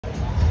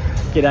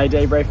G'day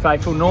DeeBrief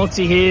faithful,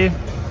 Naughtsie here,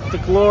 the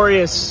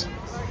glorious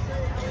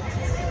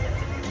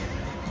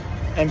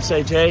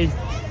MCG.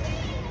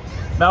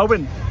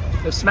 Melbourne,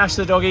 they've smashed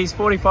the Doggies,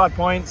 45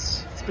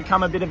 points. It's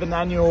become a bit of an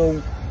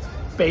annual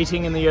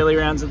beating in the early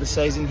rounds of the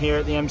season here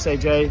at the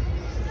MCG.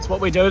 It's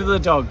what we do to the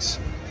Dogs.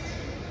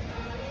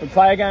 We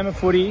play a game of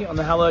footy on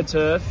the hallowed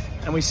turf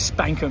and we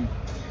spank them.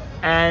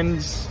 And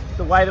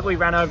the way that we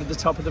ran over the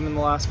top of them in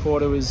the last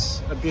quarter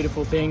was a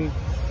beautiful thing.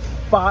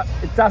 But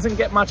it doesn't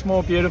get much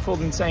more beautiful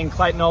than seeing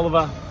Clayton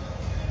Oliver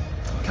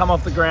come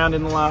off the ground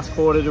in the last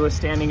quarter to a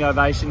standing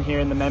ovation here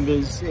in the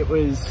members. It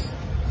was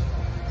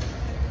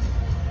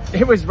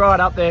right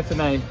up there for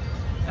me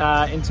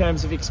in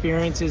terms of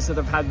experiences that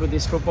I've had with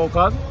this football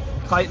club.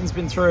 Clayton's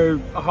been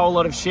through a whole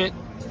lot of shit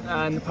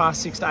in the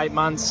past 6 to 8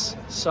 months.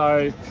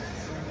 So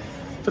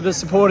for the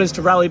supporters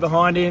to rally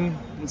behind him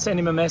and send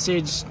him a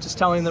message, just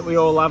telling him that we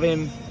all love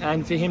him,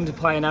 and for him to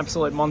play an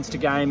absolute monster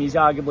game. He's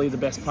arguably the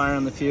best player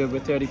on the field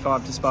with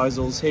 35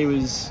 disposals. He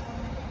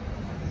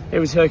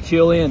was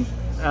Herculean.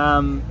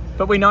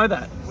 But we know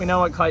that. We know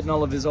what Clayton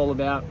Oliver is all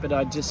about, but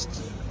I just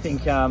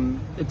think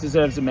it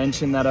deserves a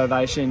mention, that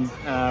ovation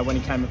when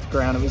he came off the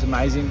ground. It was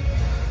amazing.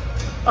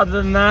 Other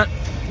than that,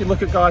 you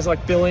look at guys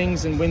like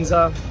Billings and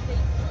Windsor.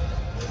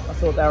 I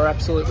thought they were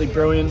absolutely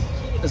brilliant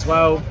as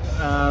well.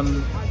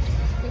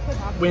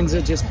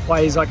 Windsor just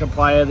plays like a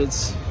player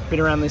that's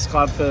been around this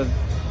club for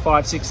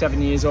 5, 6,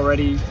 7 years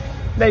already.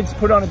 Needs to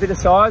put on a bit of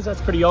size,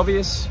 that's pretty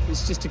obvious.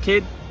 He's just a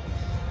kid.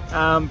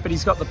 But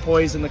he's got the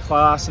poise and the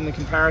class, and the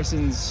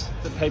comparisons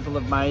that people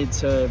have made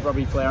to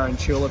Robbie Flower and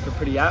Tulip are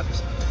pretty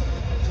apt.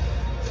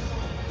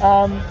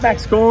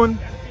 Max Gawn,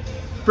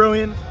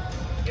 brilliant.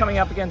 Coming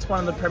up against one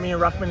of the premier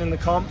ruckmen in the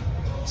comp.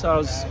 So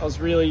I was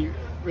really,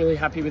 really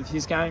happy with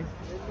his game.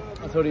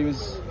 I thought he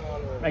was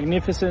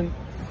magnificent.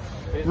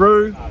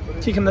 Roo,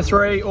 kicking the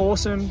three,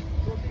 awesome.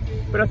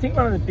 But I think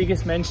one of the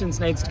biggest mentions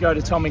needs to go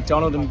to Tom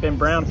McDonald and Ben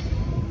Brown.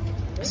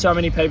 So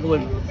many people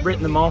have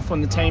written them off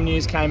when the team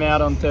news came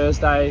out on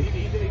Thursday.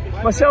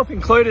 Myself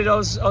included, I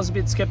was a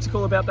bit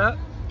sceptical about that,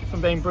 if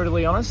I'm being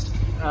brutally honest.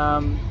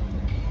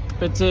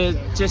 But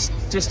just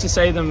to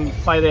see them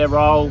play their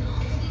role,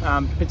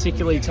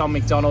 particularly Tom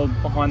McDonald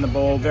behind the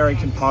ball, very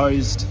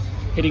composed,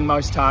 hitting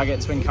most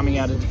targets when coming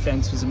out of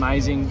defence, was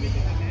amazing.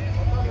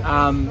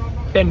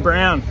 Ben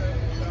Brown,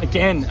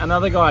 again,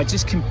 another guy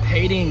just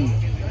competing,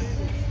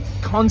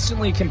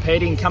 constantly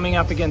competing, coming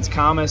up against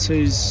Karmas,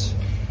 who's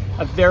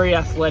a very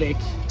athletic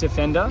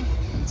defender.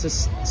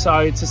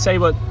 So to see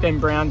what Ben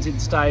Brown did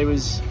today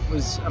was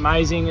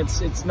amazing.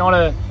 It's not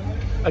a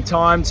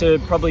time to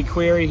probably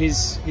query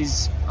his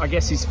I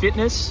guess his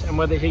fitness and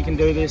whether he can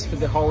do this for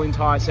the whole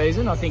entire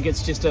season. I think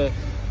it's just a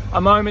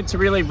moment to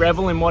really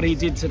revel in what he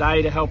did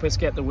today to help us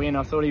get the win.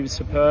 I thought he was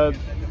superb.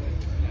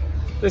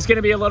 There's going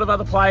to be a lot of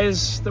other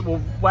players that we'll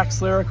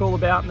wax lyrical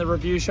about in the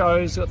review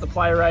shows, got the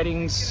player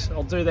ratings.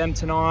 I'll do them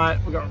tonight.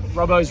 We've got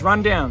Robbo's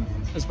rundown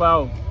as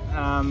well,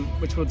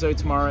 which we'll do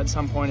tomorrow at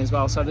some point as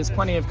well. So there's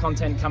plenty of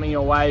content coming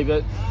your way,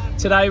 but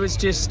today was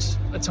just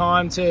a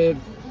time to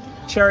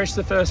cherish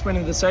the first win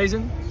of the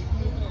season,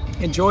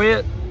 enjoy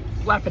it,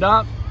 lap it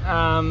up.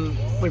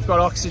 We've got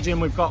oxygen,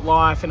 we've got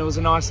life, and it was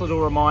a nice little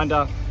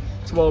reminder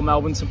to all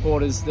Melbourne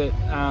supporters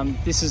that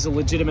this is a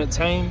legitimate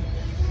team.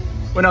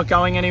 We're not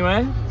going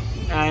anywhere.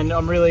 And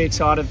I'm really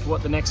excited for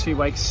what the next few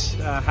weeks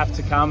have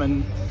to come.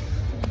 And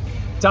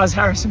does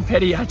Harrison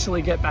Petty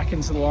actually get back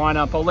into the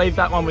lineup? I'll leave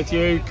that one with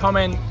you.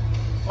 Comment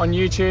on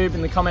YouTube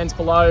in the comments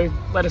below.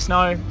 Let us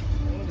know.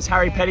 Is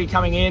Harry Petty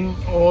coming in,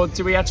 or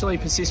do we actually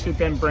persist with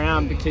Ben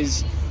Brown?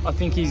 Because I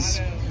think he's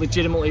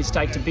legitimately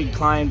staked a big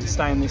claim to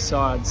stay on this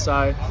side.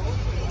 So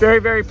very,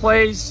 very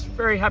pleased.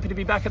 Very happy to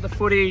be back at the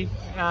footy.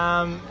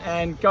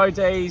 And go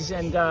D's,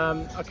 and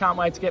I can't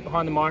wait to get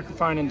behind the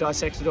microphone and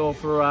dissect it all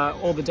for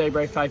all the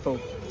DeeBrief faithful.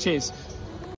 Cheers.